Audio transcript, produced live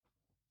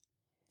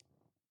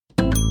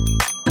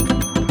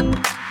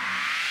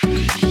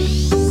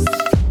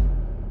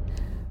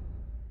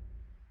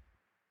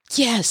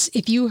Yes,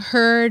 if you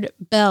heard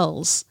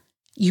bells,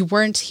 you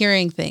weren't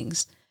hearing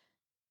things.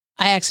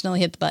 I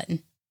accidentally hit the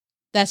button.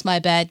 That's my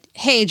bad.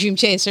 Hey, Dream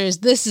Chasers,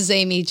 this is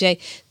Amy J.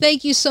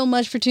 Thank you so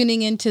much for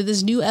tuning in to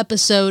this new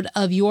episode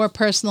of Your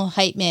Personal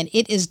Hype Man.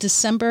 It is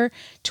December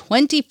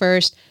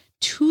 21st,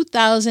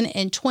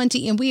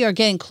 2020, and we are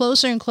getting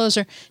closer and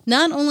closer,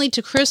 not only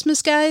to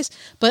Christmas, guys,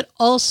 but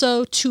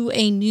also to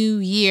a new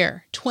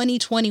year,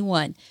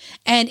 2021.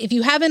 And if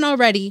you haven't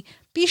already,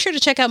 be sure to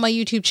check out my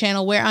YouTube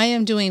channel where I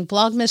am doing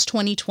Vlogmas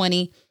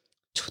 2020,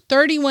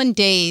 31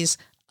 days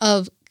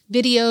of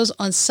videos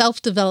on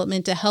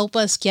self-development to help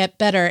us get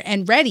better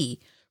and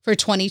ready for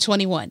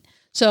 2021.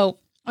 So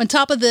on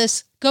top of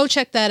this, go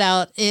check that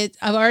out.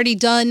 I've already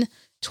done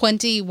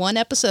 21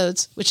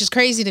 episodes, which is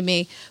crazy to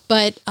me,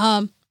 but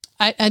I'm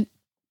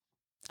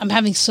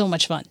having so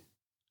much fun.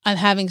 I'm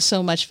having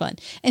so much fun.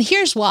 And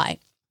here's why.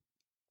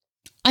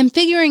 I'm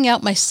figuring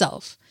out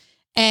myself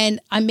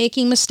and I'm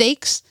making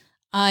mistakes.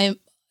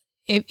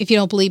 If you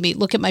don't believe me,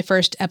 look at my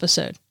first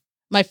episode.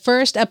 My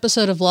first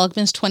episode of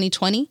Vlogmas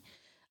 2020.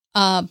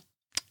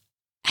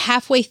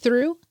 Halfway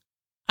through,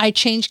 I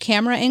changed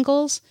camera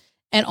angles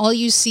and all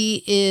you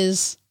see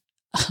is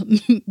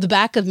the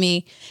back of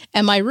me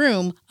and my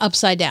room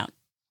upside down.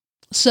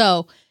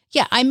 So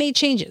yeah, I made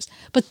changes,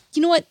 but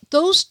you know what?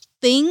 Those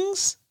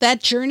things,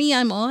 that journey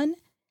I'm on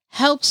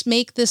helps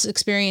make this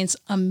experience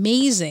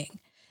amazing.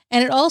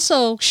 And it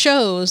also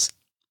shows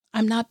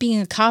I'm not being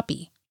a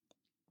copy.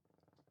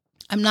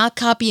 I'm not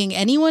copying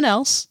anyone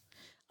else.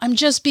 I'm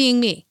just being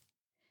me.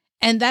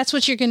 And that's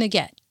what you're going to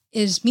get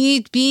is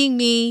me being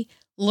me,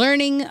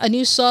 learning a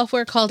new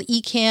software called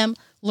Ecamm,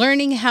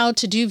 learning how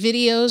to do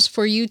videos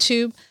for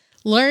YouTube,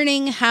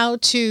 learning how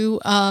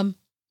to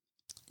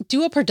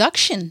do a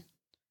production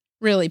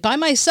really by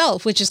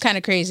myself, which is kind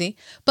of crazy.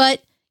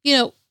 But, you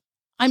know,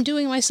 I'm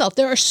doing it myself.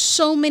 There are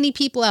so many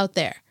people out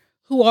there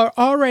who are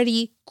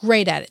already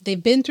great at it.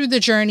 They've been through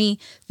the journey.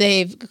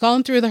 They've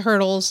gone through the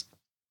hurdles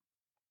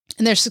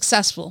and they're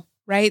successful,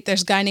 right?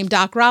 There's a guy named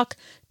Doc Rock,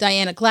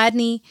 Diana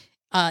Gladney,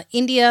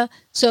 India.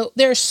 So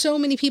there are so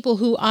many people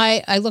who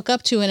I look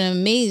up to and am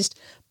amazed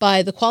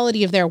by the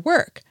quality of their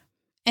work.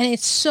 And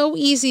it's so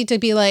easy to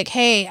be like,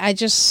 hey, I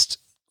just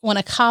want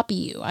to copy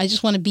you. I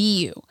just want to be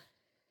you.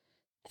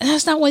 And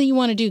that's not what you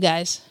want to do,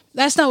 guys.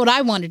 That's not what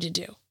I wanted to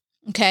do.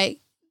 Okay.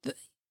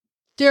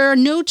 There are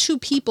no two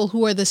people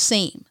who are the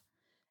same.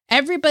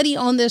 Everybody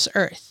on this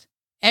earth,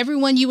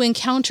 everyone you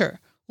encounter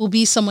will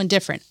be someone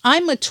different.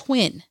 I'm a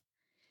twin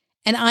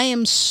and I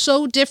am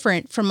so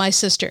different from my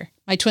sister,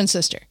 my twin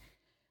sister,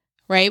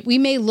 right? We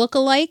may look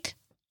alike,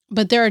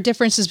 but there are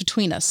differences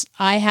between us.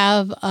 I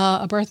have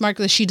a birthmark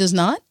that she does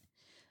not.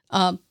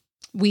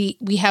 We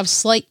have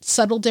slight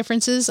subtle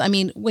differences. I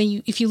mean,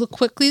 if you look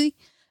quickly,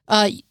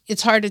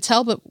 it's hard to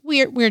tell, but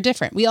we're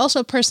different. We also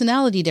have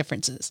personality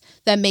differences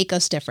that make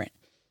us different.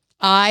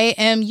 I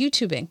am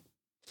YouTubing.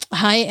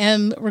 I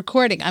am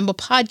recording. I'm a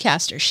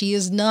podcaster. She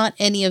is not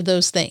any of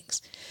those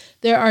things.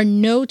 There are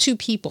no two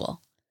people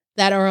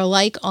that are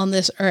alike on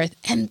this earth.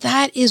 And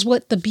that is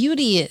what the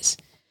beauty is.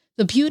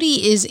 The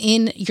beauty is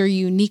in your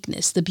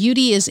uniqueness. The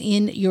beauty is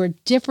in your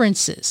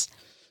differences.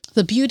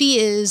 The beauty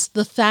is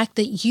the fact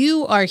that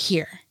you are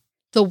here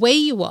the way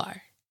you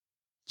are,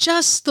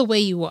 just the way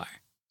you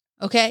are.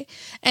 Okay.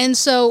 And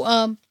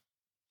so,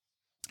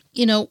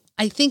 you know,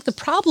 I think the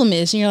problem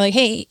is, and you're like,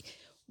 hey,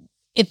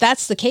 if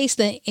that's the case,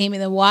 then Amy,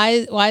 then why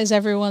is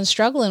everyone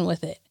struggling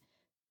with it?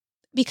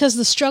 Because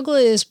the struggle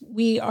is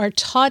we are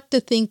taught to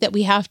think that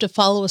we have to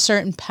follow a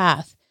certain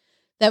path,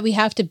 that we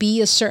have to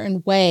be a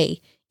certain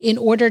way in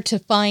order to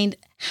find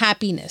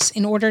happiness,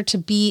 in order to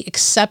be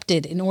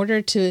accepted, in order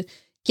to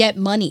get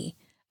money.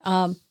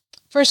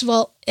 First of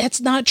all, it's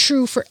not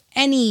true for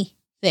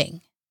anything,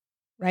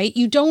 right?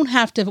 You don't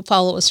have to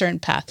follow a certain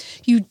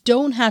path. You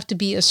don't have to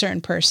be a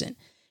certain person.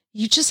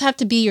 You just have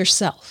to be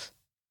yourself.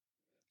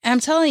 And I'm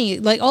telling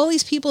you, like all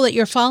these people that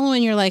you're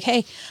following, you're like,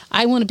 hey,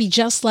 I want to be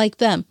just like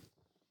them.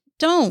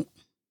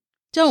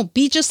 Don't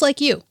be just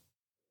like you.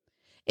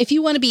 If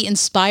you want to be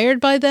inspired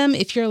by them,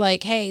 if you're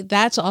like, hey,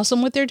 that's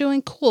awesome what they're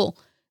doing, cool,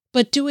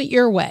 but do it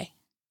your way,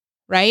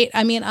 right?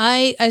 I mean,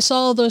 I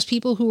saw those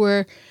people who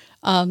were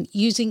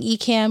using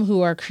Ecamm,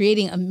 who are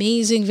creating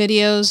amazing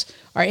videos,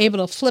 are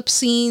able to flip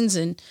scenes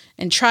and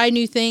try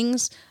new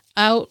things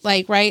out,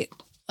 like, right,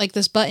 like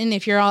this button.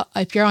 If you're on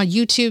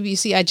YouTube, you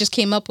see I just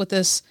came up with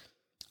this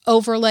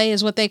overlay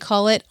is what they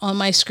call it on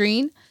my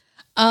screen.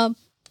 And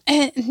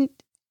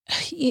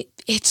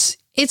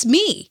it's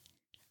me,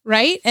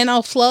 right? And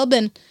I'll flub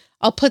and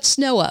I'll put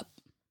snow up,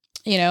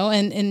 you know,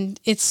 and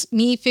it's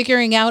me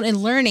figuring out and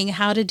learning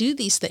how to do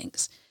these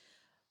things.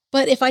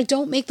 But if I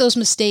don't make those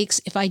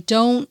mistakes, if I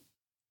don't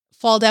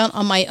fall down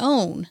on my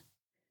own,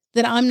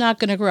 then I'm not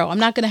going to grow. I'm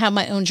not going to have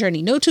my own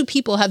journey. No two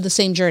people have the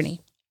same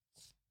journey.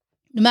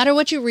 No matter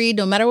what you read,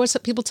 no matter what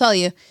people tell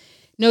you,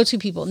 no two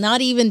people,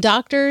 not even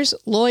doctors,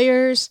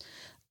 lawyers,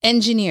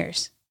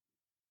 engineers.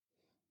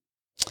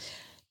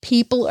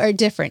 People are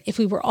different. If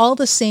we were all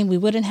the same, we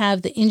wouldn't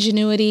have the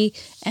ingenuity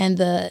and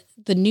the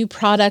new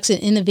products and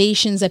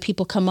innovations that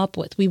people come up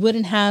with. We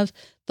wouldn't have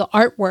the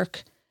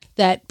artwork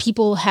that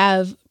people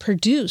have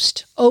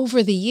produced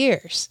over the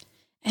years.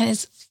 And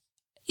it's,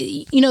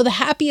 the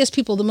happiest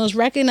people, the most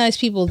recognized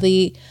people,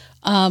 the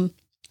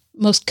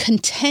most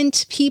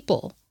content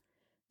people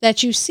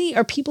that you see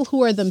are people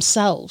who are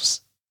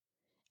themselves.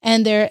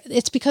 And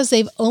it's because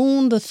they've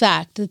owned the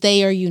fact that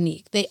they are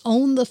unique. They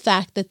own the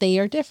fact that they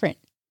are different.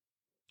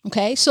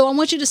 Okay, so I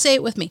want you to say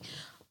it with me.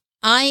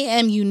 I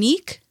am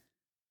unique.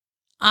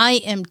 I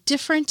am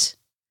different.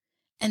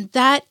 And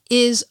that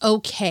is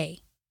okay.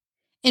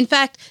 In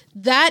fact,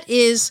 that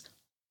is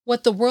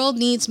what the world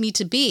needs me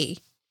to be.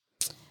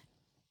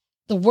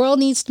 The world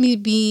needs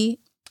me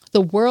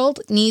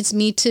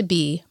to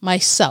be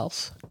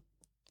myself.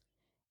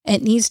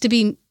 It needs to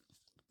be,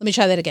 let me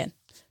try that again.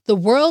 The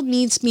world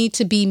needs me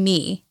to be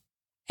me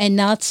and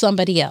not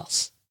somebody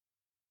else.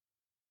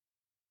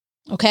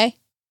 Okay?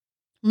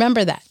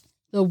 Remember that.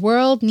 The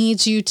world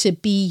needs you to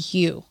be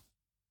you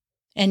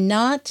and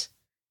not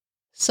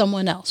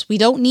someone else. We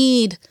don't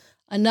need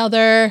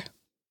another,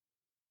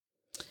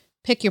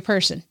 pick your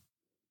person.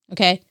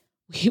 Okay?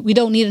 We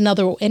don't need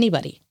another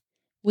anybody.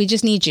 We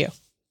just need you.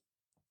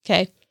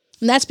 Okay?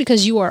 And that's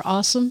because you are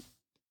awesome.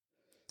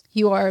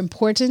 You are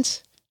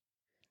important.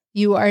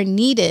 You are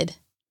needed.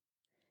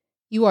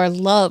 You are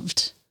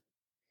loved.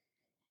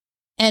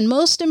 And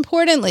most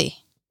importantly,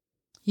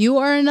 you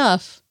are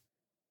enough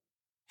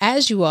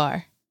as you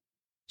are,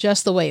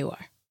 just the way you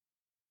are.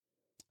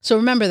 So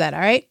remember that, all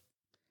right?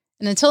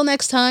 And until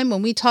next time,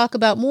 when we talk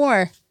about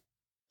more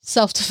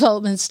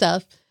self-development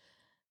stuff,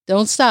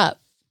 don't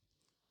stop.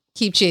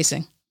 Keep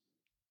chasing.